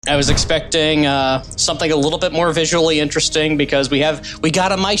I was expecting something a little bit more visually interesting because we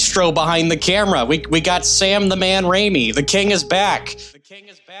got a maestro behind the camera. We got Sam the Man Raimi. The king is back. The king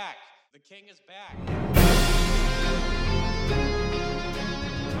is back. The king is back.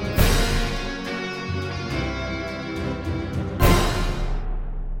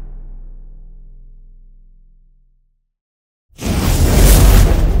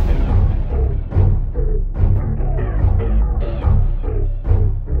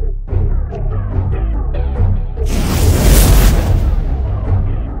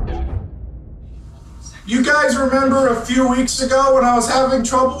 You guys remember a few weeks ago when I was having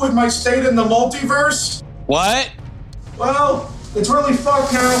trouble with my state in the multiverse? What? Well, it's really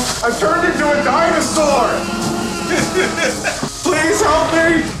fucked now. I've turned into a dinosaur! Please help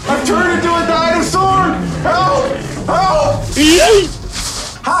me! I've turned into a dinosaur! Help! Help!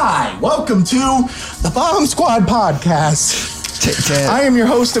 Hi, welcome to the Bomb Squad podcast. I am your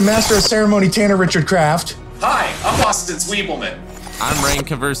host and master of ceremony, Tanner Richard Kraft. Hi, I'm Austin Sweebleman. I'm Rain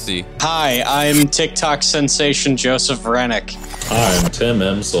Conversi. Hi, I'm TikTok sensation Joseph Rennick. Hi, I'm Tim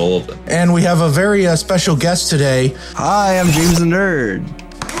M. Sullivan. And we have a very special guest today. Hi, I'm James the Nerd.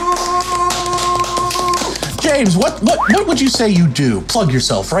 James, what would you say you do? Plug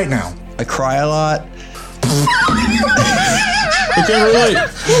yourself right now. I cry a lot. I can't relate.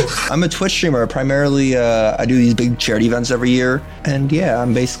 I'm a Twitch streamer. Primarily, I do these big charity events every year. And yeah,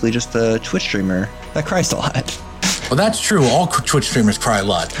 I'm basically just a Twitch streamer that cries a lot. Well, that's true. All Twitch streamers cry a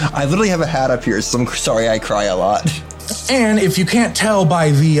lot. I literally have a hat up here, so I'm sorry I cry a lot. And if you can't tell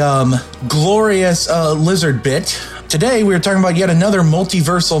by the glorious lizard bit, today we are talking about yet another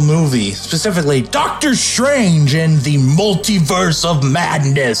multiversal movie, specifically Doctor Strange in the Multiverse of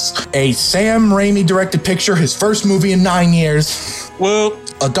Madness, a Sam Raimi directed picture, his first movie in 9 years. Whoop.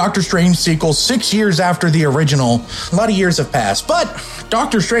 A Doctor Strange sequel 6 years after the original. A lot of years have passed, but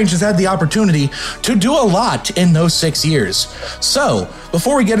Doctor Strange has had the opportunity to do a lot in those 6 years. So,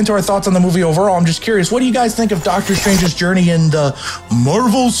 before we get into our thoughts on the movie overall, I'm just curious, what do you guys think of Doctor Strange's journey in the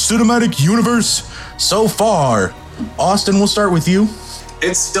Marvel Cinematic Universe so far? Austin, we'll start with you.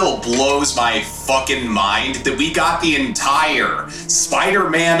 It still blows my fucking mind that we got the entire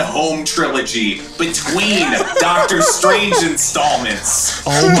Spider-Man home trilogy between Doctor Strange installments.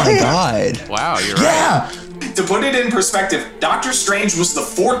 Oh my god. Wow, you're Yeah! right. To put it in perspective, Doctor Strange was the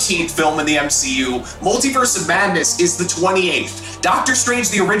 14th film in the MCU. Multiverse of Madness is the 28th. Doctor Strange,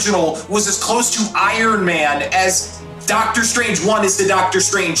 the original, was as close to Iron Man as Doctor Strange 1 is to Doctor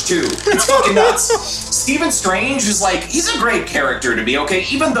Strange 2. It's fucking nuts. Stephen Strange is like, he's a great character to me, okay?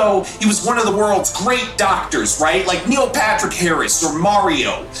 Even though he was one of the world's great doctors, right? Like Neil Patrick Harris or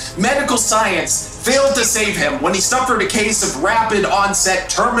Mario. Medical science failed to save him when he suffered a case of rapid onset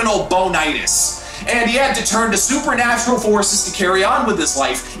terminal bonitis. And he had to turn to supernatural forces to carry on with his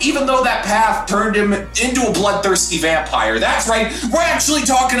life, even though that path turned him into a bloodthirsty vampire. That's right, we're actually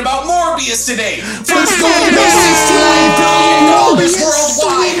talking about Morbius today. First goal to $69 billion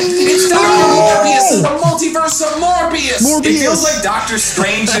worldwide. It's Dr. Morbius in the multiverse of Morbius. It feels like Doctor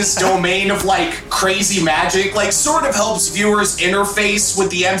Strange's domain of like crazy magic, like sort of helps viewers interface with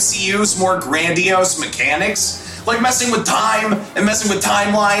the MCU's more grandiose mechanics. Like messing with time and messing with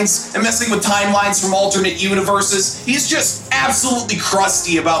timelines and messing with timelines from alternate universes. He's just absolutely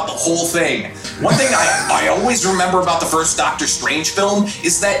crusty about the whole thing. One thing I always remember about the first Doctor Strange film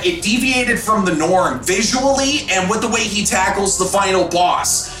is that it deviated from the norm visually and with the way he tackles the final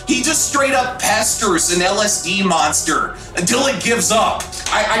boss. He just straight up pesters an LSD monster until it gives up.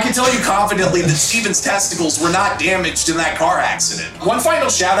 I can tell you confidently that Steven's testicles were not damaged in that car accident. One final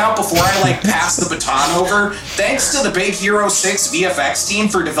shout out before I pass the baton over. Thanks to the Big Hero 6 VFX team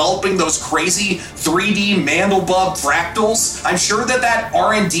for developing those crazy 3D Mandelbub fractals. I'm sure that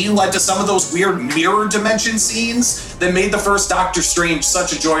R&D led to some of those weird mirror dimension scenes that made the first Doctor Strange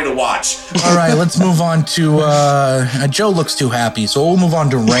such a joy to watch. All right, let's move on to, Joe looks too happy, so we'll move on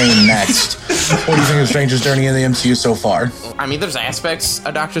to Rain next. What do you think of Strange's journey in the MCU so far? I mean, there's aspects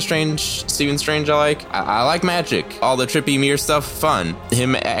of Doctor Strange, Stephen Strange I like. I like magic. All the trippy mirror stuff, fun.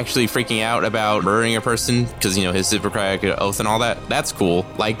 Him actually freaking out about murdering a person because, you know, his Hippocratic oath and all that. That's cool.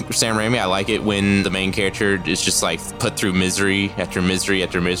 Like Sam Raimi, I like it when the main character is just like put through misery after misery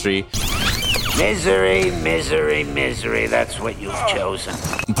after misery. Misery, misery, misery. That's what you've chosen.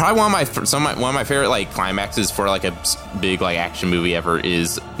 Probably one of my favorite like climaxes for like a big like action movie ever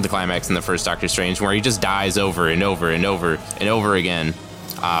is the climax in the first Doctor Strange, where he just dies over and over and over and over again.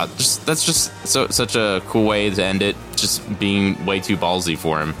 That's just such a cool way to end it, just being way too ballsy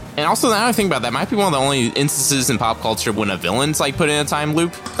for him. And also, now I think about that, might be one of the only instances in pop culture when a villain's like put in a time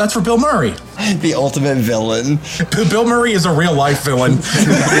loop. That's for Bill Murray. The ultimate villain. Bill Murray is a real life villain.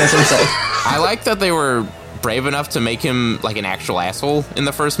 That's what I'm saying. I like that they were brave enough to make him like an actual asshole in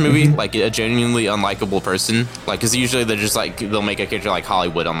the first movie, like a genuinely unlikable person. Like, because usually they're just like, they'll make a character like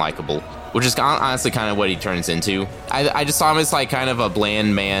Hollywood unlikable, which is honestly kind of what he turns into. I just saw him as like kind of a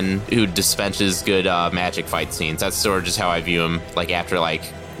bland man who dispenses good magic fight scenes. That's sort of just how I view him, like after like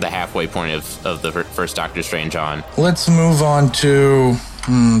the halfway point of the first Doctor Strange on. Let's move on to...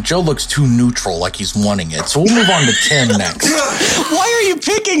 Joe looks too neutral, like he's wanting it. So we'll move on to Tim next. Why are you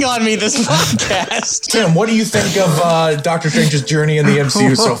picking on me this podcast? Tim, what do you think of Doctor Strange's journey in the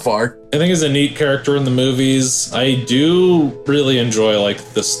MCU so far? I think he's a neat character in the movies. I do really enjoy like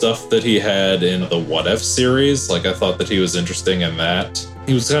the stuff that he had in the What If series. Like, I thought that he was interesting in that.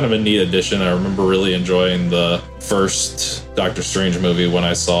 He was kind of a neat addition. I remember really enjoying the first Doctor Strange movie when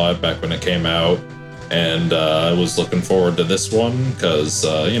I saw it back when it came out. And I was looking forward to this one because,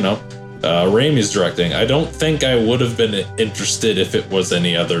 Raimi's directing. I don't think I would have been interested if it was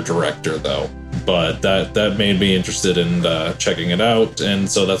any other director, though. But that made me interested in checking it out, and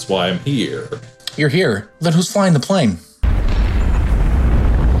so that's why I'm here. You're here. Then who's flying the plane?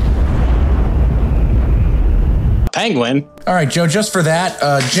 Penguin. All right, Joe, just for that,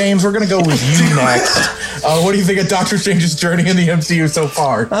 James, we're going to go with you next. What do you think of Doctor Strange's journey in the MCU so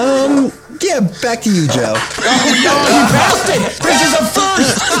far? Yeah, back to you, Joe. You passed it! This is a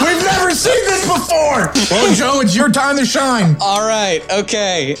first! We've never seen this before! Well, Joe, it's your time to shine. All right,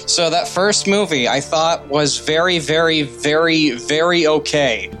 okay. So that first movie I thought was very, very, very, very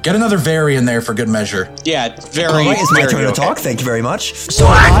okay. Get another very in there for good measure. Yeah, very, All right, it's my very turn to okay. talk. Thank you very much. So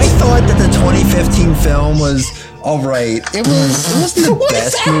I thought that the 2015 film was all right. It wasn't the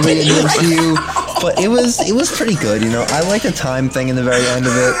best movie in the MCU, but it was pretty good. You know, I like the time thing in the very end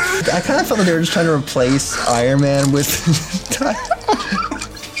of it. I kind of felt like they were just trying to replace Iron Man with time.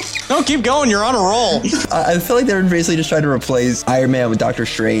 No, keep going. You're on a roll. I feel like they were basically just trying to replace Iron Man with Doctor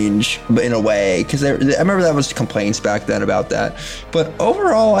Strange, but in a way, because I remember that was complaints back then about that. But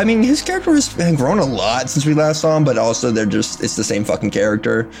overall, I mean, his character has grown a lot since we last saw him, but also it's the same fucking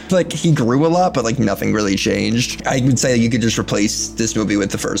character. Like, he grew a lot, but like nothing really changed. I would say you could just replace this movie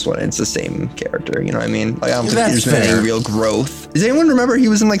with the first one. It's the same character, you know what I mean? Like, I don't think there's been any real growth. Does anyone remember he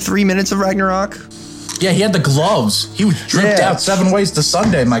was in like 3 minutes of Ragnarok? Yeah, he had the gloves. He was dripped out 7 ways to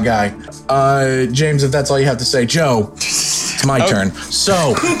Sunday, my guy. James, if that's all you have to say. Joe, it's my turn.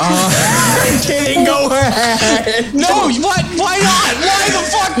 So, I'm kidding. Go ahead. No, what? Why not? Why the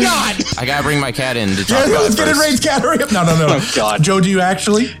fuck not? I gotta bring my cat in to talk about Let's it get it first. raised cat. Hurry up. No. Oh, God. Joe, do you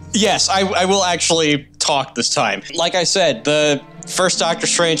actually? Yes, I will actually talk this time. Like I said, the first Doctor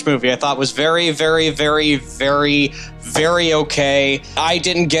Strange movie I thought was very, very, very, very, very okay. I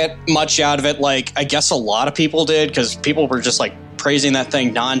didn't get much out of it like I guess a lot of people did, because people were just like praising that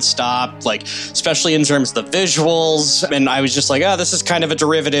thing nonstop, like especially in terms of the visuals. And I was just like, oh, this is kind of a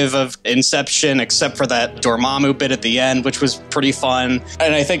derivative of Inception, except for that Dormammu bit at the end, which was pretty fun.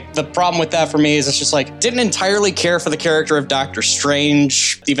 And I think the problem with that for me is it's just like, didn't entirely care for the character of Doctor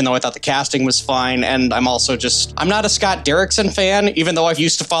Strange, even though I thought the casting was fine. And I'm also I'm not a Scott Derrickson fan, even though I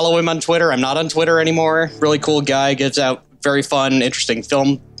used to follow him on Twitter. I'm not on Twitter anymore. Really cool guy, gives out very fun, interesting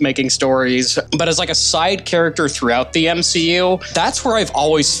filmmaking stories. But as like a side character throughout the MCU, that's where I've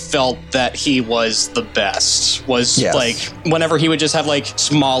always felt that he was the best. Like whenever he would just have like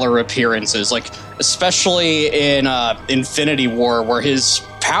smaller appearances, like especially in Infinity War, where his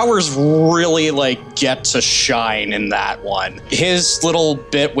powers really like get to shine in that one. His little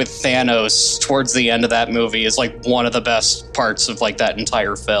bit with Thanos towards the end of that movie is like one of the best parts of like that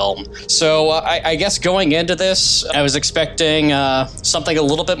entire film. So I guess going into this, I was expecting something a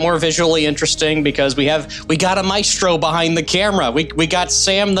little bit more visually interesting, because we got a maestro behind the camera. We got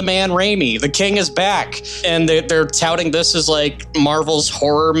Sam the Man Raimi. The King is back, and they're touting this as like Marvel's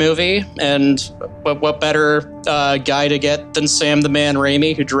horror movie. And what better guy to get than Sam the Man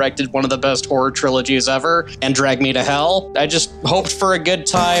Raimi, who directed one of the best horror trilogies ever, and Drag Me to Hell. I just hoped for a good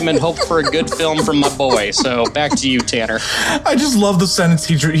time and hoped for a good film from my boy. So back to you, Tanner. I just love the sentence.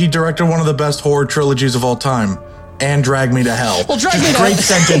 He directed one of the best horror trilogies of all time. And Drag Me to Hell. Well, Drag Me to Great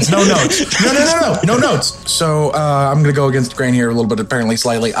Hell. sentence. No notes. No notes. So I'm going to go against the grain here a little bit, apparently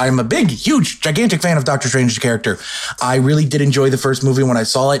slightly. I'm a big, huge, gigantic fan of Doctor Strange's character. I really did enjoy the first movie when I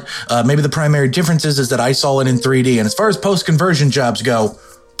saw it. Maybe the primary difference is that I saw it in 3D. And as far as post-conversion jobs go,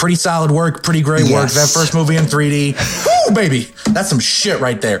 Pretty solid work, pretty great work. Yes. That first movie in 3D. Woo, baby. That's some shit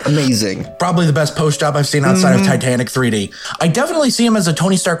right there. Amazing. Probably the best post job I've seen outside of Titanic 3D. I definitely see him as a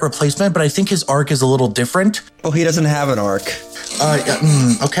Tony Stark replacement, but I think his arc is a little different. Well, he doesn't have an arc.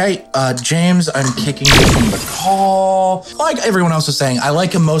 Okay, James, I'm kicking you from the call. Like everyone else is saying, I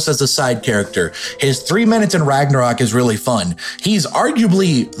like him most as a side character. His 3 minutes in Ragnarok is really fun. He's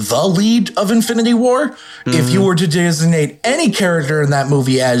arguably the lead of Infinity War. If you were to designate any character in that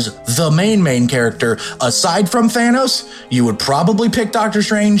movie as the main character, aside from Thanos, you would probably pick Doctor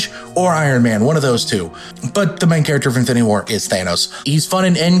Strange or Iron Man, one of those two. But the main character of Infinity War is Thanos. He's fun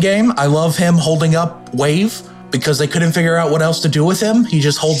in Endgame. I love him holding up Wave, because they couldn't figure out what else to do with him. He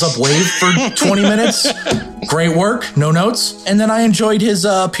just holds up Wave for 20 minutes. Great work, no notes. And then I enjoyed his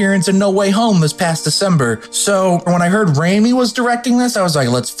appearance in No Way Home this past December. So when I heard Raimi was directing this, I was like,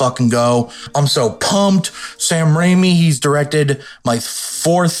 let's fucking go. I'm so pumped. Sam Raimi, he's directed my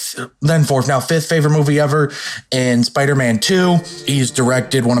fifth favorite movie ever in Spider-Man 2. He's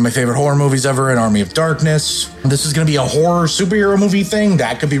directed one of my favorite horror movies ever in Army of Darkness. This is going to be a horror superhero movie thing.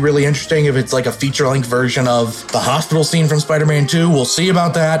 That could be really interesting if it's like a feature-length version of the hospital scene from Spider-Man 2. We'll see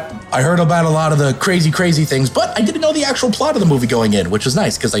about that. I heard about a lot of the crazy things, but I didn't know the actual plot of the movie going in, which was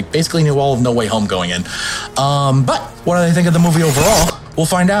nice because I basically knew all of No Way Home going in. But what do I think of the movie overall? We'll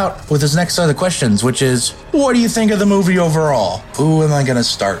find out with this next set of questions, which is, what do you think of the movie overall? Who am I going to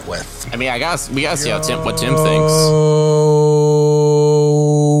start with? I mean, we gotta see what Tim thinks.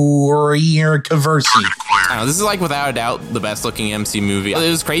 Conversy. I don't know, this is like without a doubt the best looking MC movie. It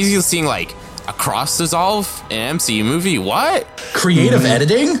was crazy seeing like a cross dissolve in an MCU movie. What? Creative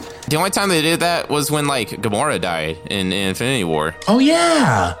editing? The only time they did that was when like Gamora died in Infinity War. Oh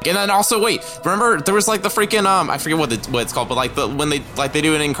yeah. And then also wait, remember there was like the freaking I forget what it's called, but like when they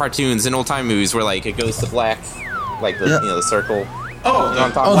do it in cartoons in old time movies where like it goes to black, like the the circle.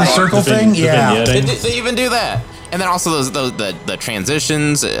 The circle thing? Yeah. They even do that. And then also the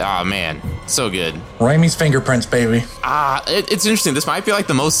transitions. Oh man, so good. Raimi's fingerprints, baby. It's interesting. This might be like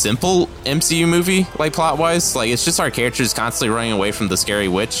the most simple MCU movie, like plot wise. Like it's just our characters constantly running away from the scary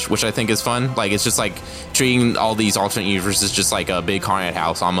witch, which I think is fun. Like it's just like treating all these alternate universes just like a big haunted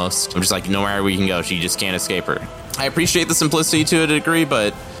house almost. I'm just like, no matter where you can go, she just can't escape her. I appreciate the simplicity to a degree,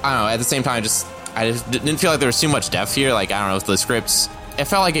 but I don't know. At the same time, I just didn't feel like there was too much depth here. Like I don't know if the scripts. It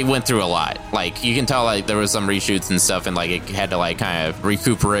felt like it went through a lot. Like you can tell like there was some reshoots and stuff and like it had to like kind of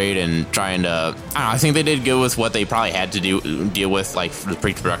recuperate and trying to, I don't know, I think they did good with what they probably had to deal with. Like for the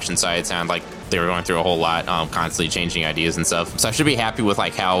pre-production side, it sounded like they were going through a whole lot, constantly changing ideas and stuff. So I should be happy with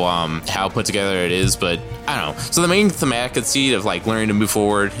like how put together it is, but I don't know. So the main thematic conceit of like learning to move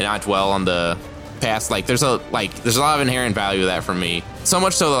forward and not dwell on the past, like there's a lot of inherent value of that for me. So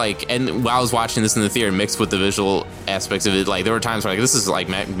much so that like, and while I was watching this in the theater mixed with the visual aspects of it, like there were times where like this is like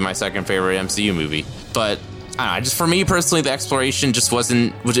my second favorite MCU movie. But I don't know, just for me personally, the exploration just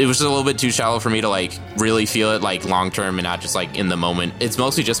wasn't, it was just a little bit too shallow for me to like really feel it like long term and not just like in the moment. It's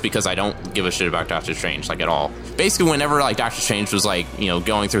mostly just because I don't give a shit about Doctor Strange like at all. Basically, whenever like Doctor Strange was like, you know,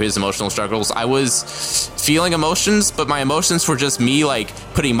 going through his emotional struggles, I was feeling emotions, but my emotions were just me like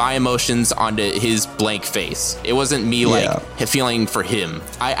putting my emotions onto his blank face. It wasn't me like feeling for him.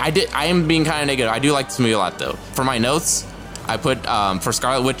 I am being kind of negative. I do like this movie a lot though. For my notes, I put for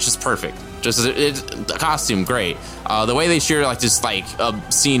Scarlet Witch is perfect. Just the costume, great. The way they share like just like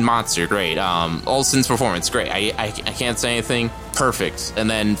obscene monster, great. Olsen's performance, great. I can't say anything, perfect. And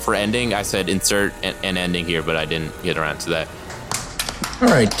then for ending, I said insert an ending here, but I didn't get around to that. All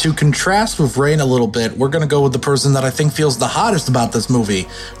right, to contrast with Rain a little bit, we're gonna go with the person that I think feels the hottest about this movie,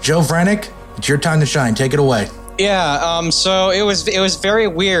 Joe Vranick. It's your time to shine. Take it away. Yeah, so it was very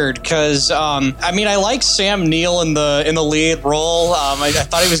weird because I mean I like Sam Neill in the lead role. I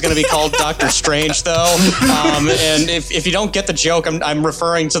thought he was going to be called Doctor Strange though, and if you don't get the joke, I'm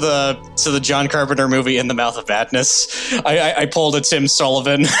referring to the John Carpenter movie In the Mouth of Madness. I pulled a Tim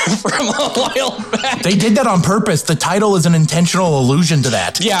Sullivan from a while back. They did that on purpose. The title is an intentional allusion to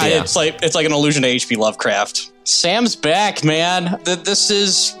that. Yeah. It's like an allusion to H.P. Lovecraft. Sam's back, man. This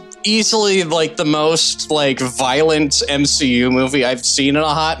is easily like the most like violent MCU movie I've seen in a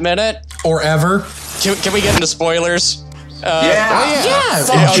hot minute or ever. Can we get into spoilers? Yeah.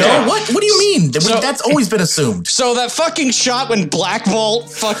 Okay. Joe, what do you mean? That's always been assumed. So that fucking shot when Black Bolt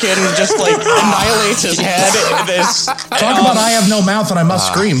fucking just like annihilates his head. Talk about I have no mouth and I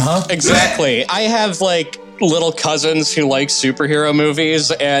must scream, huh? Exactly. I have like little cousins who like superhero movies,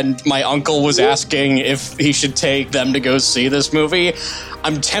 and my uncle was asking if he should take them to go see this movie.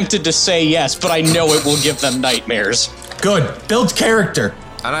 I'm tempted to say yes, but I know it will give them nightmares. Good. Build character.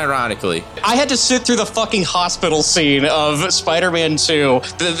 Unironically. I had to sit through the fucking hospital scene of Spider-Man 2.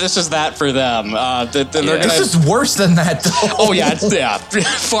 This is that for them. This is worse than that, though. Oh, yeah.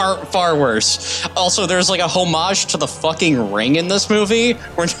 Far worse. Also, there's like a homage to the fucking Ring in this movie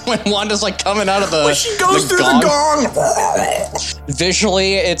when Wanda's like coming out of the when she goes through the gong.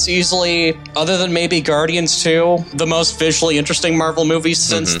 Visually, it's easily, other than maybe Guardians 2, the most visually interesting Marvel movie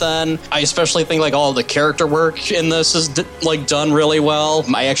since then. I especially think like all the character work in this is like done really well.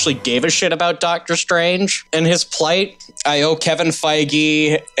 I actually gave a shit about Doctor Strange and his plight. I owe Kevin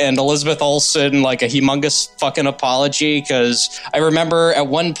Feige and Elizabeth Olsen like a humongous fucking apology, because I remember at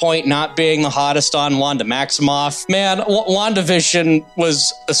one point not being the hottest on Wanda Maximoff. Man, WandaVision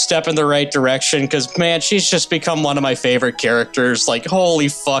was a step in the right direction, because man, she's just become one of my favorite characters. Like, holy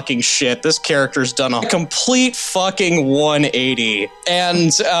fucking shit, this character's done a complete fucking 180.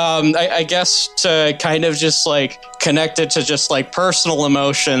 And I guess to kind of just like connect it to just like personal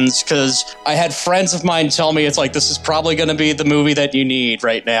emotions, because I had friends of mine tell me it's like, this is probably going to be the movie that you need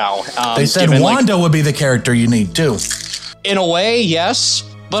right now. They said Wanda would be the character you need too. In a way, yes.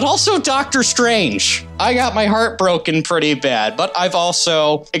 But also Doctor Strange. I got my heart broken pretty bad, but I've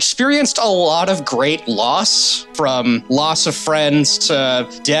also experienced a lot of great loss, from loss of friends to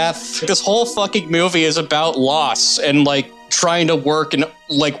death. This whole fucking movie is about loss and like trying to work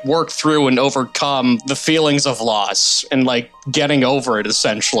through and overcome the feelings of loss and like getting over it,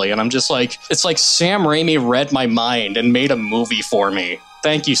 essentially. And I'm just like, it's like Sam Raimi read my mind and made a movie for me.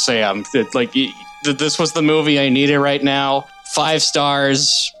 Thank you, Sam. This was the movie I needed right now. 5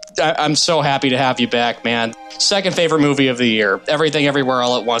 stars. I'm so happy to have you back, man. Second favorite movie of the year. Everything Everywhere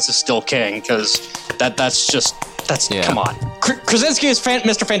All at Once is still king, because come on. Krasinski is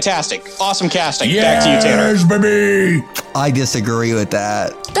Mr. Fantastic. Awesome casting. Yes, back to you, Tanner. Baby. I disagree with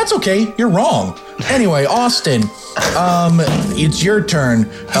that. That's okay. You're wrong. Anyway, Austin, it's your turn.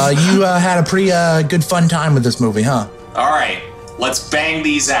 You had a pretty good fun time with this movie, huh? All right, let's bang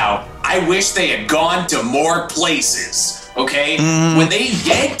these out. I wish they had gone to more places, okay? When they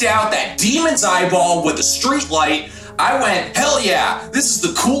yanked out that demon's eyeball with a street light, I went, hell yeah, this is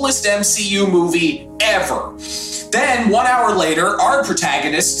the coolest MCU movie ever. Then, 1 hour later, our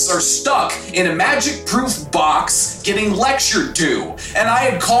protagonists are stuck in a magic-proof box getting lectured to, and I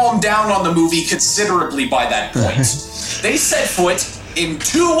had calmed down on the movie considerably by that point. They set foot in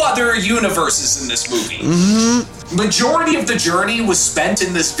 2 other universes in this movie. Majority of the journey was spent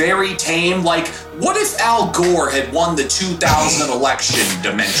in this very tame, like, what if Al Gore had won the 2000 election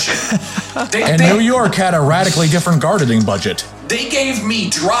dimension? New York had a radically different gardening budget. They gave me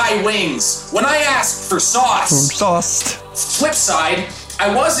dry wings when I asked for sauce. Flip side,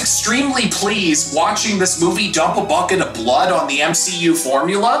 I was extremely pleased watching this movie dump a bucket of blood on the MCU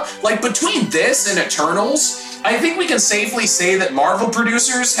formula. Like, between this and Eternals, I think we can safely say that Marvel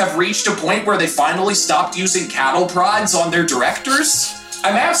producers have reached a point where they finally stopped using cattle prods on their directors.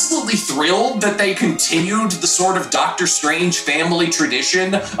 I'm absolutely thrilled that they continued the sort of Doctor Strange family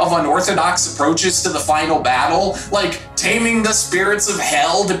tradition of unorthodox approaches to the final battle, like taming the spirits of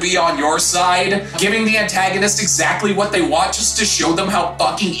hell to be on your side, giving the antagonist exactly what they want just to show them how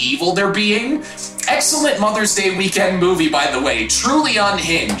fucking evil they're being. Excellent Mother's Day weekend movie, by the way, truly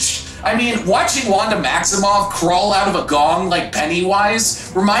unhinged. I mean, watching Wanda Maximoff crawl out of a gong like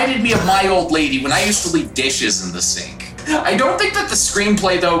Pennywise reminded me of my old lady when I used to leave dishes in the sink. I don't think that the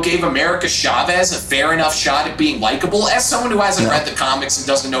screenplay, though, gave America Chavez a fair enough shot at being likable, as someone who hasn't read the comics and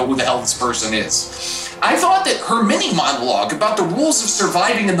doesn't know who the hell this person is. I thought that her mini monologue about the rules of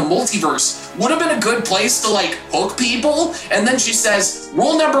surviving in the multiverse would have been a good place to, like, hook people. And then she says,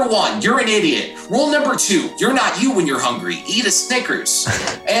 rule number 1, you're an idiot. Rule number 2, you're not you when you're hungry. Eat a Snickers.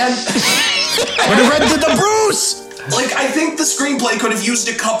 And Would have read to the Bruce! Like, I think the screenplay could have used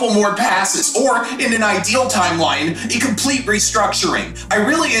a couple more passes, or, in an ideal timeline, a complete restructuring. I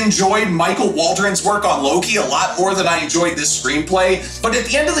really enjoyed Michael Waldron's work on Loki a lot more than I enjoyed this screenplay, but at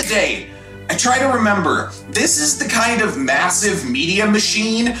the end of the day, I try to remember, this is the kind of massive media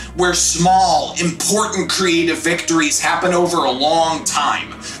machine where small, important creative victories happen over a long time.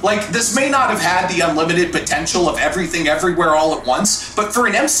 Like, this may not have had the unlimited potential of Everything Everywhere All at Once, but for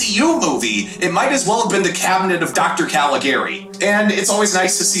an MCU movie, it might as well have been the cabinet of Dr. Caligari. And it's always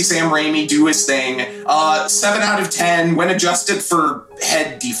nice to see Sam Raimi do his thing. 7 out of 10 when adjusted for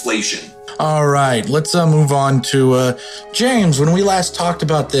head deflation. All right, let's move on to James. When we last talked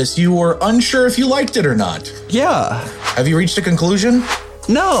about this, you were unsure if you liked it or not. Yeah. Have you reached a conclusion?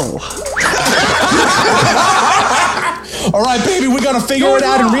 No. All right, baby, we gotta figure it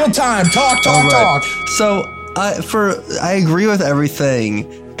out in real time. Talk. So, I agree with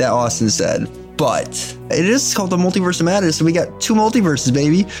everything that Austin said. But it is called the Multiverse of Madness, so we got 2 multiverses,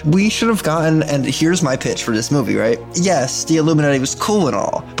 baby. We should have gotten, and here's my pitch for this movie, right? Yes, the Illuminati was cool and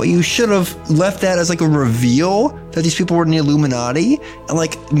all, but you should have left that as like a reveal that these people were in the Illuminati and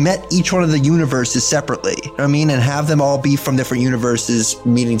like met each one of the universes separately, you know what I mean? And have them all be from different universes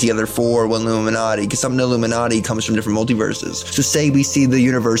meeting together for one Illuminati, because some Illuminati comes from different multiverses. So say we see the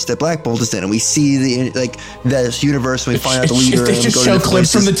universe that Black Bolt is in, and we see the like this universe, and we find out the leader. They just show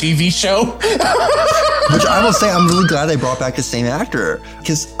clips from the TV show. Which I will say, I'm really glad they brought back the same actor,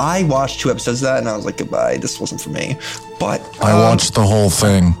 because I watched 2 episodes of that and I was like, goodbye, this wasn't for me. But I watched the whole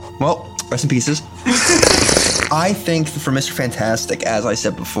thing. well, rest in pieces. I think for Mr. Fantastic, as I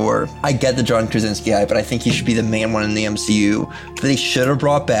said before, I get the John Krasinski eye, but I think he should be the main one in the MCU. But they should have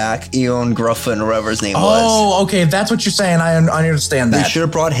brought back Eon Gruffin or whatever his name was. Oh, okay, if that's what you're saying, I understand that. They should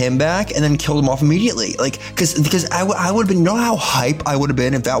have brought him back and then killed him off immediately. Like, because I would have been, you know how hype I would have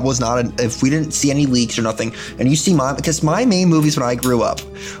been if that was not, if we didn't see any leaks or nothing. And you see because my main movies when I grew up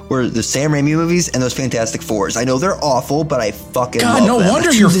were the Sam Raimi movies and those Fantastic Fours. I know they're awful, but I fucking love them. God, no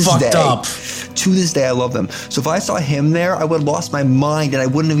wonder you're fucked up. To this day, I love them. So if I saw him there, I would have lost my mind, and I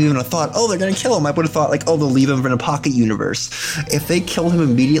wouldn't have even have thought, oh, they're gonna kill him. I would have thought like, oh, they'll leave him in a pocket universe. If they killed him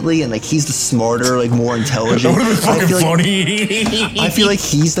immediately and like he's the smarter, like more intelligent, that would have been fucking funny. I feel like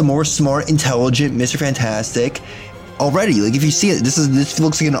he's the more smart, intelligent Mr. Fantastic. Already, like if you see it, this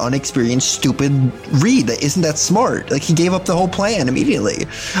looks like an unexperienced, stupid Reed that isn't that smart. Like he gave up the whole plan immediately.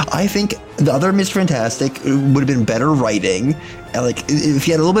 I think the other Mr. Fantastic would have been better writing. And like if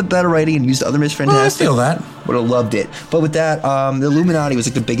he had a little bit better writing and used the other Mr. Fantastic, I feel that. Would have loved it. But with that, the Illuminati was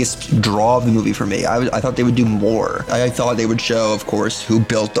like the biggest draw of the movie for me. I thought they would do more. I thought they would show, of course, who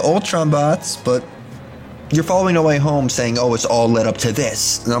built the Ultron bots, but you're following No Way Home saying, oh, it's all led up to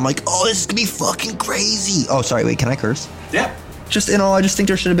this. And I'm like, oh, this is going to be fucking crazy. Oh, sorry, wait, can I curse? Yeah. Just in all, I just think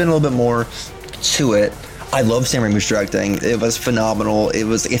there should have been a little bit more to it. I love Sam Raimi's directing. It was phenomenal. It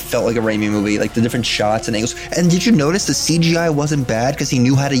felt like a Raimi movie, like the different shots and angles. And did you notice the CGI wasn't bad because he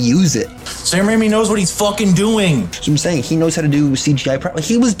knew how to use it? Sam Raimi knows what he's fucking doing. So I'm saying he knows how to do CGI. Like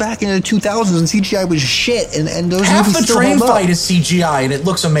he was back in the 2000s and CGI was shit. And those half movies the still train hold up. fight is CGI and it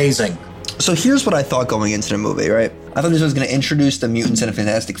looks amazing. So here's what I thought going into the movie, right? I thought this was going to introduce the mutants and the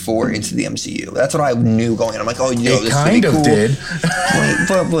Fantastic Four into the MCU. That's what I knew going in. I'm like, oh, you know, this kind is of cool. did.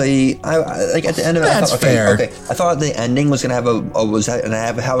 Wait, I like at the end of it, That's I thought, okay, fair. okay. I thought the ending was going to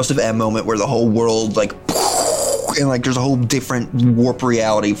have a House of M moment where the whole world like. And like there's a whole different warp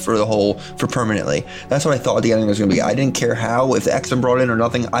reality for permanently. That's what I thought the ending was going to be. I didn't care how, if the X-Men brought in or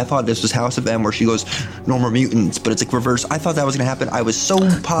nothing. I thought this was House of M where she goes, no more mutants, but it's like reverse. I thought that was going to happen. I was so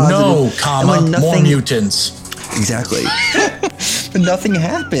positive. More mutants. Exactly. But nothing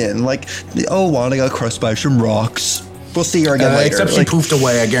happened. Like, oh, Wanda got crushed by some rocks. We'll see her again later. Except she poofed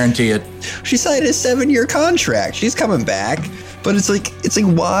away, I guarantee it. She signed a 7-year contract. She's coming back. But it's like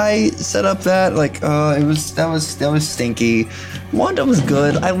why set up that? Like, that was stinky. Wanda was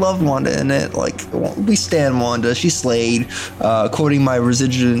good. I love Wanda in it. Like, we stand Wanda. She slayed. Quoting my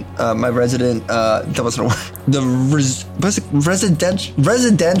resident, that wasn't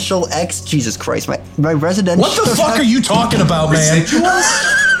residential ex. Jesus Christ, my residential. What the fuck are you talking about, man?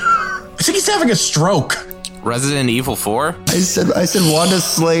 I think he's having a stroke. Resident Evil 4? I said Wanda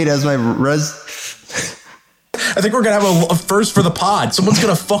Slade as my I think we're gonna have a first for the pod. Someone's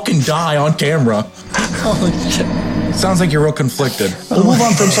gonna fucking die on camera. Holy shit. Sounds like you're real conflicted. We'll move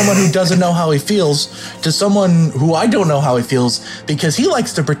on from someone who doesn't know how he feels to someone who I don't know how he feels because he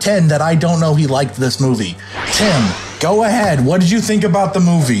likes to pretend that I don't know he liked this movie. Tim, go ahead. What did you think about the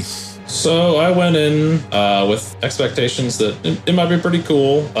movie? So I went in with expectations that it might be pretty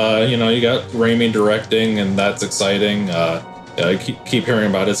cool. You got Raimi directing, and that's exciting. I keep hearing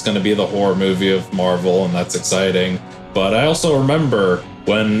about it's going to be the horror movie of Marvel, and that's exciting. But I also remember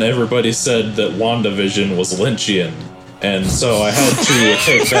when everybody said that WandaVision was Lynchian, and so I had to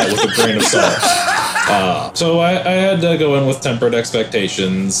take that with a grain of salt. So I had to go in with tempered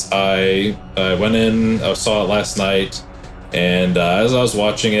expectations. I went in, I saw it last night, and as I was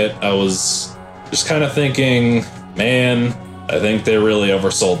watching it, I was just kind of thinking, man, I think they really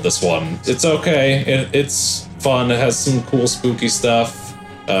oversold this one. It's okay. It's fun. It has some cool spooky stuff.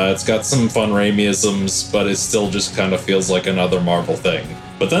 It's got some fun Raimi-isms, but it still just kind of feels like another Marvel thing.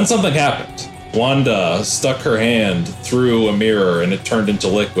 But then something happened. Wanda stuck her hand through a mirror and it turned into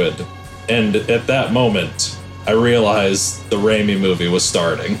liquid. And at that moment, I realized the Raimi movie was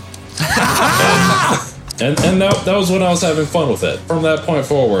starting. And that was when I was having fun with it. From that point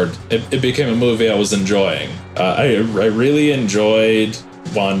forward, it became a movie I was enjoying. I really enjoyed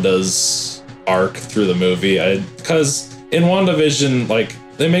Wanda's arc through the movie, because in WandaVision, like,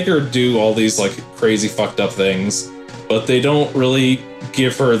 They make her do all these like crazy fucked up things, but they don't really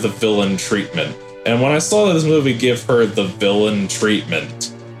give her the villain treatment. And when I saw this movie give her the villain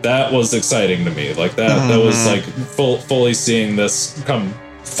treatment, that was exciting to me. Like that was like fully seeing this come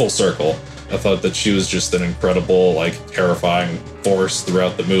full circle. I thought that she was just an incredible, like, terrifying force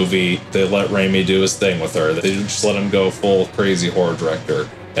throughout the movie. They let Raimi do his thing with her. They just let him go full crazy horror director.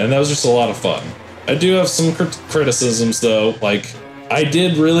 And that was just a lot of fun. I do have some criticisms, though. Like, I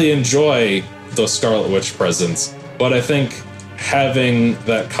did really enjoy the Scarlet Witch presence, but I think having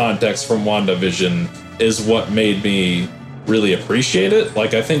that context from WandaVision is what made me really appreciate it.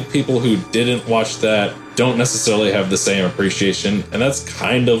 Like, I think people who didn't watch that don't necessarily have the same appreciation, and that's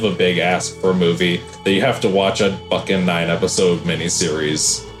kind of a big ask for a movie that you have to watch a fucking 9-episode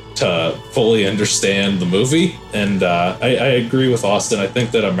miniseries to fully understand the movie. And I agree with Austin. I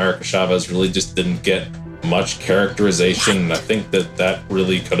think that America Chavez really just didn't get much characterization, and I think that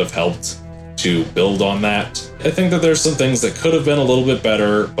really could have helped to build on that. I think that there's some things that could have been a little bit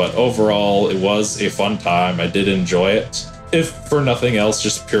better, but overall it was a fun time. I did enjoy it, if for nothing else,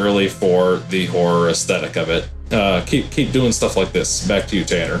 just purely for the horror aesthetic of it. Keep doing stuff like this. Back to you,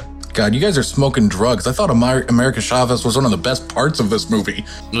 Tanner. God, you guys are smoking drugs. I thought America Chavez was one of the best parts of this movie.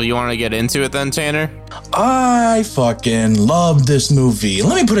 Well, you want to get into it then, Tanner? I fucking love this movie.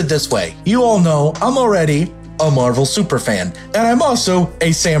 Let me put it this way. You all know I'm already a Marvel superfan, and I'm also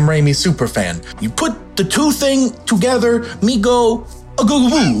a Sam Raimi superfan. You put the two thing together, me go a goo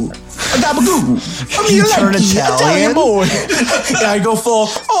goo, a gabagoo. You turn Italian boy. Yeah, I go full.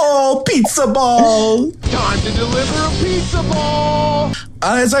 Oh, pizza ball. Time to deliver a pizza ball.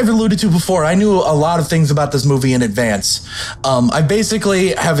 As I've alluded to before, I knew a lot of things about this movie in advance. I basically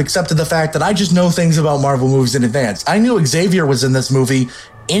have accepted the fact that I just know things about Marvel movies in advance. I knew Xavier was in this movie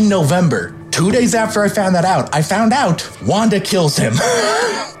in November. 2 days after I found that out, I found out Wanda kills him.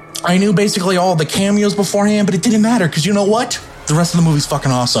 I knew basically all the cameos beforehand, but it didn't matter because you know what? The rest of the movie's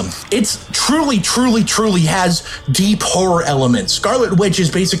fucking awesome. It's truly has deep horror elements. Scarlet Witch is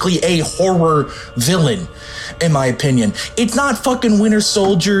basically a horror villain, in my opinion. It's not fucking Winter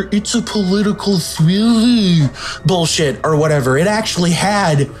Soldier, it's a political thriller bullshit or whatever. It actually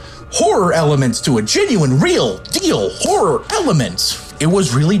had horror elements to it. Genuine, real deal horror elements. It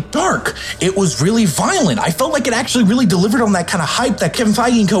was really dark. It was really violent. I felt like it actually really delivered on that kind of hype that Kevin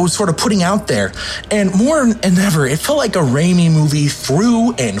Feige and co was sort of putting out there. And more than ever, it felt like a Raimi movie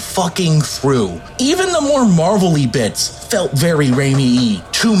through and fucking through. Even the more Marvel-y bits felt very Raimi-y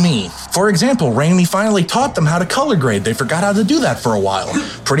to me. For example, Raimi finally taught them how to color grade. They forgot how to do that for a while.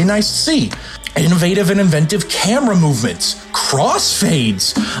 Pretty nice to see. Innovative and inventive camera movements,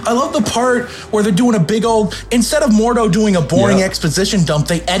 crossfades. I love the part where they're doing a big old, instead of Mordo doing a boring exposition dump,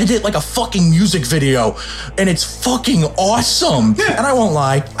 they edit it like a fucking music video, and it's fucking awesome. And I won't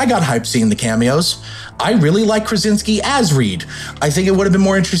lie, I got hyped seeing the cameos. I really like Krasinski as Reed. I think it would have been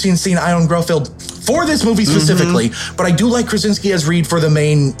more interesting seeing Ion Grofield for this movie specifically, but I do like Krasinski as Reed for the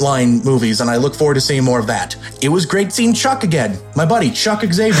mainline movies, and I look forward to seeing more of that. It was great seeing Chuck again. My buddy, Chuck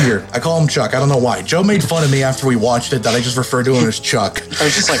Xavier. I call him Chuck. I don't know why. Joe made fun of me after we watched it that I just refer to him as Chuck. I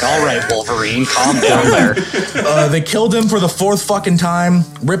was just like, all right, Wolverine, calm down there. They killed him for the 4th fucking time.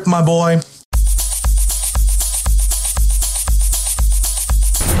 Rip my boy.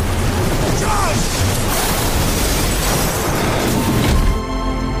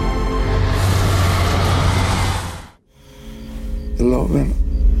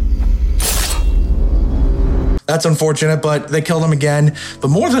 That's unfortunate, but they killed him again. But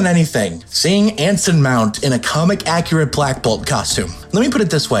more than anything, seeing Anson Mount in a comic-accurate Black Bolt costume. Let me put it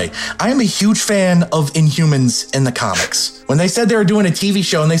this way. I am a huge fan of Inhumans in the comics. When they said they were doing a TV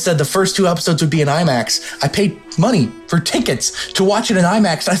show and they said the first 2 episodes would be in IMAX, I paid money for tickets to watch it in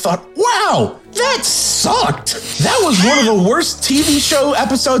IMAX. I thought, wow, that sucked. That was one of the worst TV show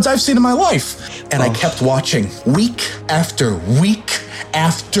episodes I've seen in my life. And I kept watching week after week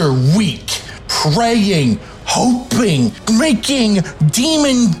after week, praying, hoping, making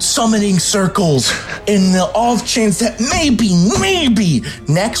demon summoning circles in the off chance that maybe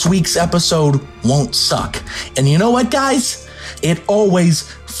next week's episode won't suck. And you know what, guys? It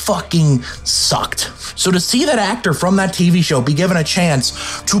always fucking sucked. So to see that actor from that TV show be given a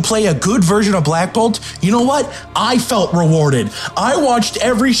chance to play a good version of Black Bolt, you know what? I felt rewarded. I watched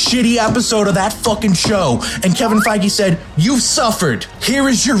every shitty episode of that fucking show, and Kevin Feige said, "You've suffered. Here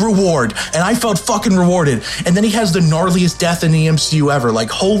is your reward." And I felt fucking rewarded. And then he has the gnarliest death in the MCU ever. Like,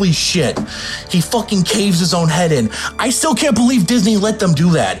 holy shit. He fucking caves his own head in. I still can't believe Disney let them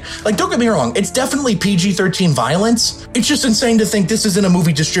do that. Like, don't get me wrong. It's definitely PG-13 violence. It's just insane to think this isn't a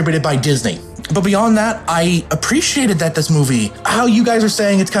movie distributed by Disney. But beyond that, I appreciated that this movie, how you guys are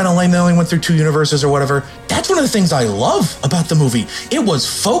saying it's kind of lame, they only went through 2 universes or whatever. That's one of the things I love about the movie. It was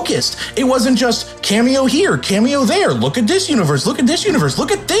focused. It wasn't just cameo here, cameo there. Look at this universe, look at this universe,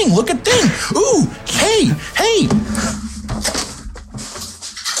 look at thing, look at thing. Ooh, hey.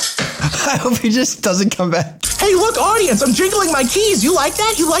 I hope he just doesn't come back. Hey, look, audience, I'm jiggling my keys. You like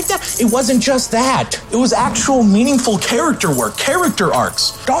that? You like that? It wasn't just that. It was actual meaningful character work, character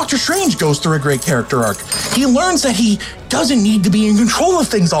arcs. Doctor Strange goes through a great character arc. He learns that he doesn't need to be in control of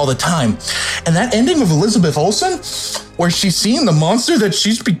things all the time. And that ending of Elizabeth Olsen, where she's seeing the monster that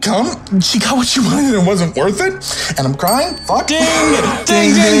she's become, she got what she wanted and it wasn't worth it. And I'm crying. Fuck. Ding,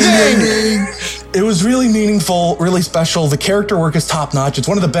 ding, ding, ding, ding. It was really meaningful, really special. The character work is top notch. It's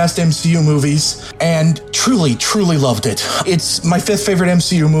one of the best MCU movies, and truly, truly loved it. It's my 5th favorite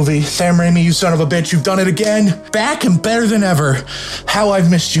MCU movie. Sam Raimi, you son of a bitch, you've done it again. Back and better than ever. How I've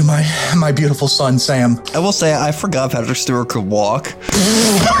missed you, my beautiful son, Sam. I will say, I forgot Patrick Stewart could walk.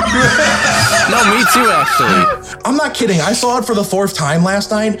 No, me too, actually. I'm not kidding. I saw it for the 4th time last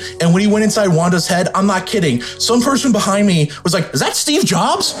night, and when he went inside Wanda's head, I'm not kidding. Some person behind me was like, is that Steve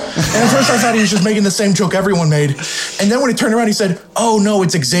Jobs? And at first I thought he was just making the same joke everyone made. And then when he turned around, he said, oh no,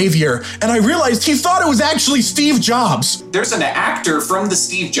 it's Xavier. And I realized he thought it was actually Steve Jobs. There's an actor from the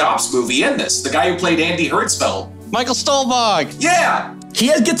Steve Jobs movie in this, the guy who played Andy Hertzfeld. Michael Stolberg. Yeah. He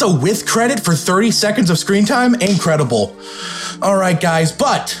gets a with credit for 30 seconds of screen time. Incredible. All right, guys,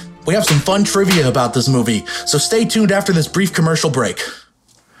 but we have some fun trivia about this movie. So stay tuned after this brief commercial break.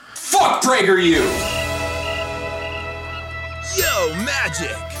 Fuck PragerU. Yo,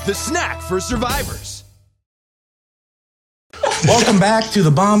 Magic, the snack for survivors. Welcome back to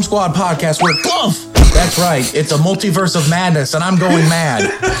the Bomb Squad podcast where Glove. That's right, it's a multiverse of madness and I'm going mad.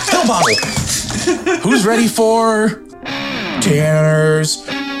 Pill bottle. Who's ready for Tanner's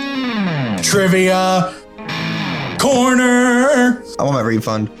Trivia Corner? I want my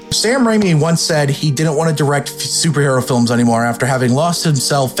refund. Sam Raimi once said he didn't want to direct superhero films anymore after having lost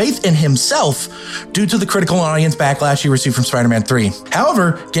faith in himself due to the critical and audience backlash he received from Spider-Man 3.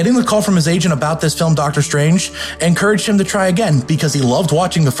 However, getting the call from his agent about this film, Doctor Strange, encouraged him to try again because he loved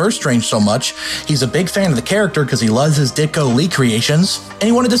watching the first Strange so much. He's a big fan of the character because he loves his Ditko Lee creations, and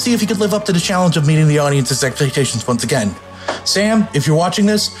he wanted to see if he could live up to the challenge of meeting the audience's expectations once again. Sam, if you're watching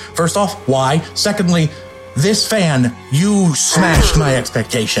this, first off, why? Secondly, this fan, you smashed my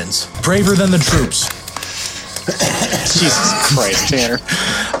expectations. Braver than the troops. Jesus Christ, Tanner.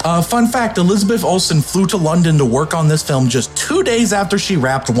 Fun fact, Elizabeth Olsen flew to London to work on this film just 2 days after she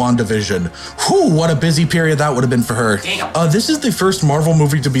wrapped WandaVision. Whew, what a busy period that would have been for her. This is the first Marvel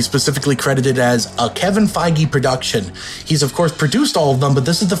movie to be specifically credited as a Kevin Feige production. He's of course produced all of them, but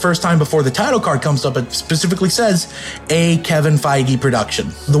this is the first time before the title card comes up it specifically says a Kevin Feige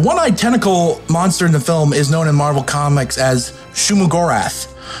production. The one-eyed tentacle monster in the film is known in Marvel Comics as Shuma-Gorath,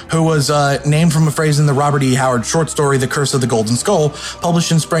 who was named from a phrase in the Robert E. Howard short story The Curse of the Golden Skull,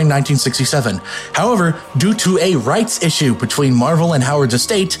 published in spring 1967. However, due to a rights issue between Marvel and Howard's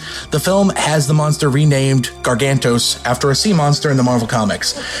estate, the film has the monster renamed Gargantos after a sea monster in the Marvel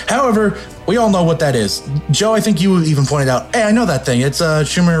Comics. However, we all know what that is. Joe, I think you even pointed out, hey, I know that thing. It's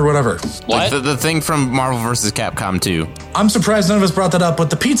Schumer or whatever. What? The thing from Marvel vs. Capcom 2. I'm surprised none of us brought that up, but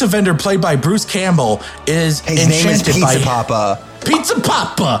the pizza vendor played by Bruce Campbell is His name is enchanted Pizza by Papa. Pizza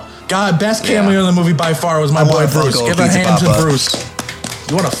Papa. God, best cameo in the movie by far was my boy Bruce. Give a hand to Bruce.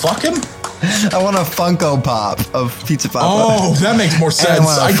 You want to fuck him? I want a Funko Pop of Pizza Papa. Oh, that makes more sense. And I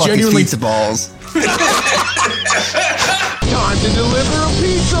want to fuck genuinely his pizza balls. Time to deliver a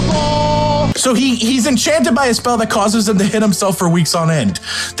pizza ball. So he's enchanted by a spell that causes him to hit himself for weeks on end.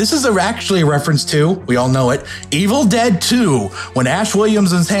 This is actually a reference to, we all know it, Evil Dead 2, when Ash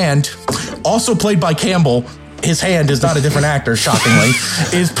Williams' hand, also played by Campbell, his hand is not a different actor, shockingly,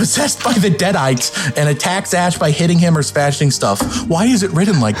 is possessed by the Deadites and attacks Ash by hitting him or smashing stuff. Why is it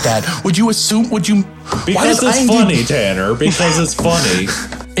written like that? Would you assume, Because it's funny, Tanner. Because it's funny.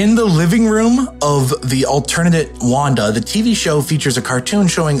 In the living room of the alternate Wanda, the TV show features a cartoon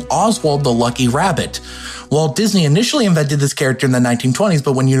showing Oswald the Lucky Rabbit. Walt Disney initially invented this character in the 1920s,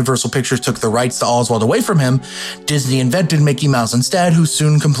 but when Universal Pictures took the rights to Oswald away from him, Disney invented Mickey Mouse instead, who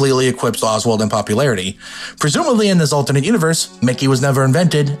soon completely eclipsed Oswald in popularity. Presumably in this alternate universe, Mickey was never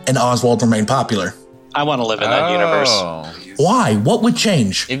invented, and Oswald remained popular. I want to live in that universe. Why? What would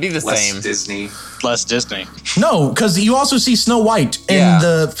change? It'd be the same. Less Disney. No, because you also see Snow White in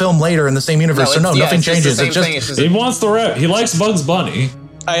the film later in the same universe, so nothing changes. He wants the rep. He likes Bugs Bunny.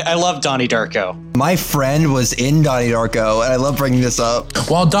 I love Donnie Darko. My friend was in Donnie Darko, and I love bringing this up.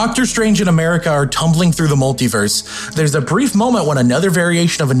 While Doctor Strange and America are tumbling through the multiverse, there's a brief moment when another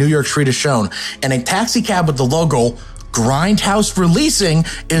variation of a New York street is shown, and a taxi cab with the logo Grindhouse Releasing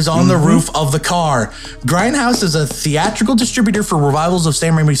is on the roof of the car. Grindhouse is a theatrical distributor for revivals of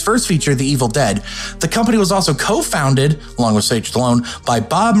Sam Raimi's first feature, The Evil Dead. The company was also co-founded, along with Sage Stallone, by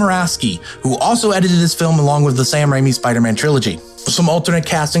Bob Murawski, who also edited this film along with the Sam Raimi Spider-Man trilogy. Some alternate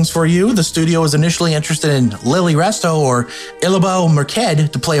castings for you. The studio was initially interested in Lily Resto or Ilabo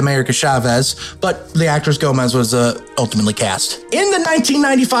Merced to play America Chavez, but the actress Gomez was ultimately cast. In the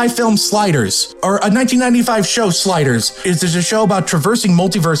 1995 film Sliders, or a 1995 show Sliders, is a show about traversing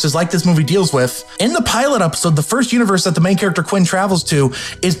multiverses like this movie deals with. In the pilot episode, the first universe that the main character Quinn travels to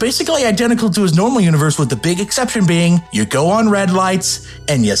is basically identical to his normal universe, with the big exception being you go on red lights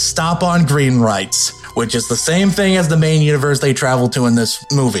and you stop on green lights, which is the same thing as the main universe they travel to in this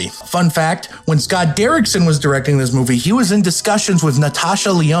movie. Fun fact, when Scott Derrickson was directing this movie, he was in discussions with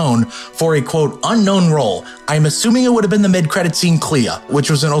Natasha Lyonne for a, quote, unknown role. I'm assuming it would have been the mid-credit scene Clea,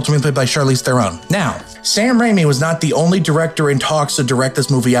 which was ultimately played by Charlize Theron. Now, Sam Raimi was not the only director in talks to direct this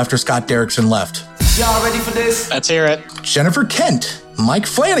movie after Scott Derrickson left. Y'all ready for this? Let's hear it. Jennifer Kent, Mike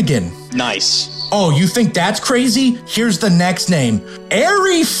Flanagan. Nice. Oh, you think that's crazy? Here's the next name.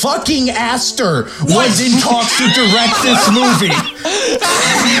 Ari fucking Aster was in talks to direct this movie.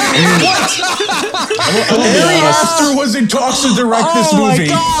 Ari Aster was in talks to direct this movie.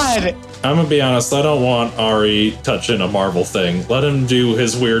 Oh my god! I'm gonna be honest, I don't want Ari touching a Marvel thing. Let him do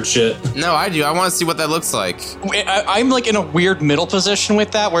his weird shit. No, I do. I want to see what that looks like. I'm like in a weird middle position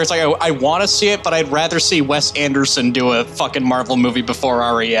with that, where it's like I want to see it, but I'd rather see Wes Anderson do a fucking Marvel movie before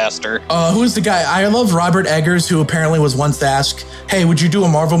Ari Aster. Who's the guy? I love Robert Eggers, who apparently was once asked, hey, would you do a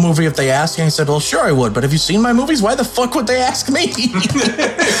Marvel movie if they asked? And he said, well, sure I would, but have you seen my movies? Why the fuck would they ask me?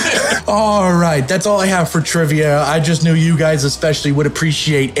 All right, that's all I have for trivia. I just knew you guys especially would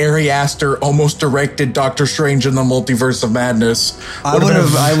appreciate Ari Aster almost directed Doctor Strange in the Multiverse of Madness. I would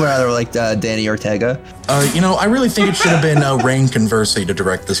rather like Danny Ortega. I really think it should have been Rain Conversi to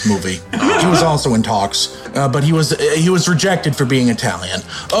direct this movie. He was also in talks, but he was rejected for being Italian.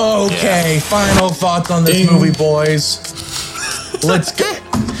 Okay, final thoughts on this movie, boys. Let's go.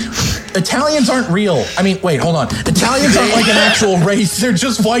 Italians aren't real. I mean, wait, hold on. Italians aren't like an actual race. They're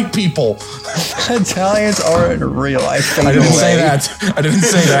just white people. Italians aren't real. I didn't say that.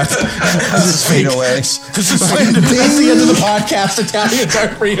 This is fake. Away. This is slander. That's the end of the podcast. Italians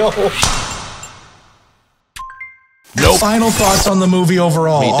aren't real. Nope. Final thoughts on the movie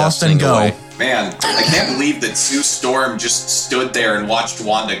overall. Austin, go. Away. Man, I can't believe that Sue Storm just stood there and watched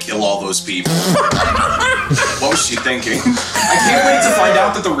Wanda kill all those people. What was she thinking? I can't wait to find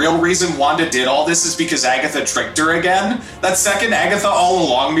out that the real reason Wanda did all this is because Agatha tricked her again. That second Agatha All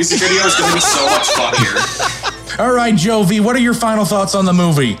Along music video is going to be so much funnier. All right, Jovi, what are your final thoughts on the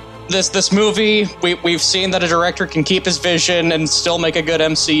movie? This movie, we've seen that a director can keep his vision and still make a good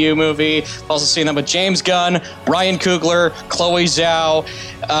MCU movie. We've also seen that with James Gunn, Ryan Coogler, Chloe Zhao,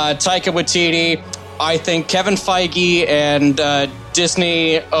 Taika Waititi. I think Kevin Feige and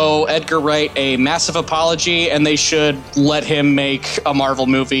Disney owe Edgar Wright a massive apology, and they should let him make a Marvel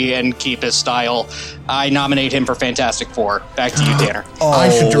movie and keep his style. I nominate him for Fantastic Four. Back to you, Tanner. I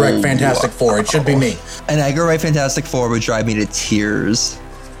should direct Fantastic Four. It should be me. And Edgar Wright Fantastic Four would drive me to tears.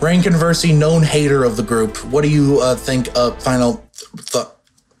 Rain Conversi, known hater of the group. What do you think? Final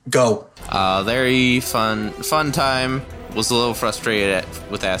go. Very fun time. Was a little frustrated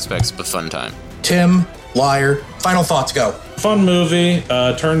with aspects, but fun time. Tim, liar. Final thoughts, go. Fun movie.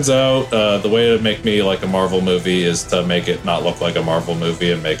 Turns out the way to make me like a Marvel movie is to make it not look like a Marvel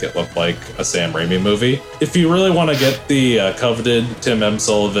movie and make it look like a Sam Raimi movie. If you really want to get the coveted Tim M.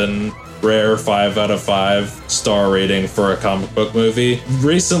 Sullivan rare 5 out of 5 star rating for a comic book movie,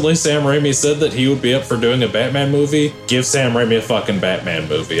 recently Sam Raimi said that he would be up for doing a Batman movie. Give Sam Raimi a fucking Batman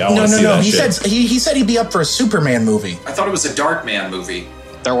movie. I want to see that shit. He said he'd be up for a Superman movie. I thought it was a Darkman movie.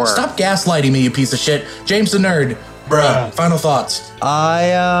 There were. Stop gaslighting me, you piece of shit. James the Nerd. Bruh. Final thoughts.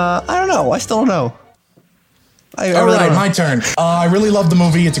 I don't know. I still don't know. All right, my turn. I really love the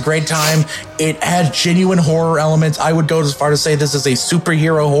movie. It's a great time. It has genuine horror elements. I would go as far to say this is a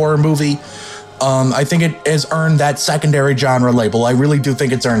superhero horror movie. I think it has earned that secondary genre label. I really do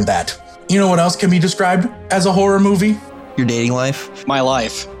think it's earned that. You know what else can be described as a horror movie? Your dating life? My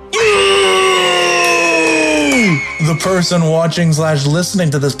life. The person watching /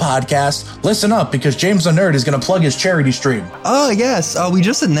 listening to this podcast, listen up, because James the Nerd is going to plug his charity stream. Oh, yes. We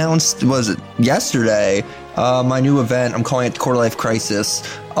just announced, was it yesterday, my new event. I'm calling it Quarter Life Crisis.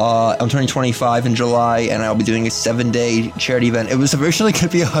 I'm turning 25 in July, and I'll be doing a 7-day charity event. It was originally going to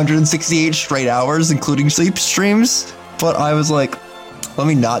be 168 straight hours, including sleep streams, but I was like, let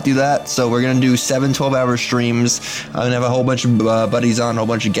me not do that. So we're going to do 7 12-hour streams. I'm going to have a whole bunch of buddies on, a whole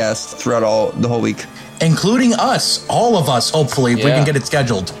bunch of guests throughout the whole week. Including us, all of us, hopefully, if we can get it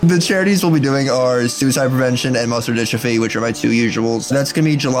scheduled. The charities we'll be doing are suicide prevention and muscular dystrophy, which are my 2 usuals. That's going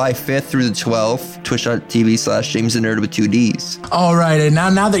to be July 5th through the 12th, twitch.tv/JamesTheNerd with 2 Ds. All right, and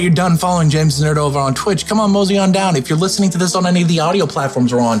now that you're done following James the Nerd over on Twitch, come on, mosey on down. If you're listening to this on any of the audio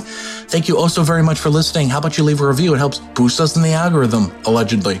platforms we're on, thank you oh so very much for listening. How about you leave a review? It helps boost us in the algorithm,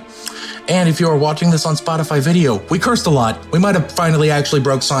 allegedly. And if you are watching this on Spotify video, we cursed a lot. We might have finally actually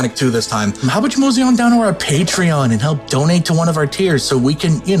broke Sonic 2 this time. How about you mosey on down to our Patreon and help donate to one of our tiers so we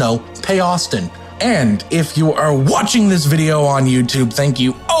can, pay Austin. And if you are watching this video on YouTube, thank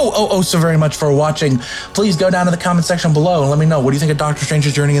you oh so very much for watching. Please go down to the comment section below and let me know, what do you think of Doctor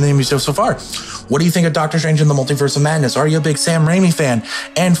Strange's journey in the MCU so far? What do you think of Doctor Strange in the Multiverse of Madness? Are you a big Sam Raimi fan?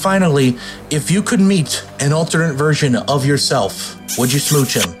 And finally, if you could meet an alternate version of yourself, would you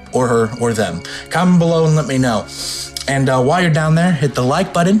smooch him or her or them? Comment below and let me know. And while you're down there, hit the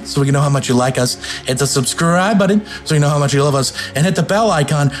like button so we can know how much you like us. Hit the subscribe button so you know how much you love us. And hit the bell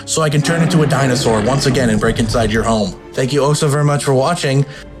icon so I can turn into a dinosaur once again and break inside your home. Thank you oh so very much for watching.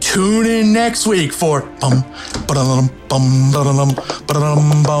 Tune in next week for Man,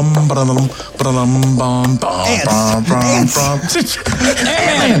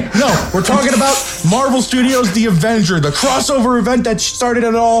 no, we're talking about Marvel Studios' The Avenger, the crossover event that started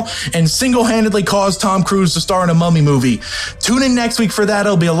it all and single-handedly caused Tom Cruise to star in a Mummy movie. Tune in next week for that.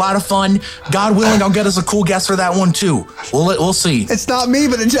 It'll be a lot of fun. God willing, I'll get us a cool guest for that one too. We'll see. It's not me,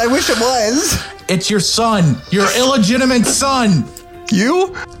 but I wish it was. It's your son, your illegitimate son.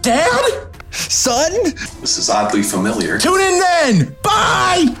 You? Dad? Son? This is oddly familiar. Tune in then.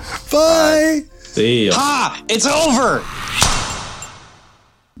 Bye. Bye. See ya. Ha! It's over!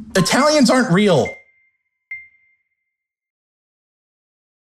 Italians aren't real.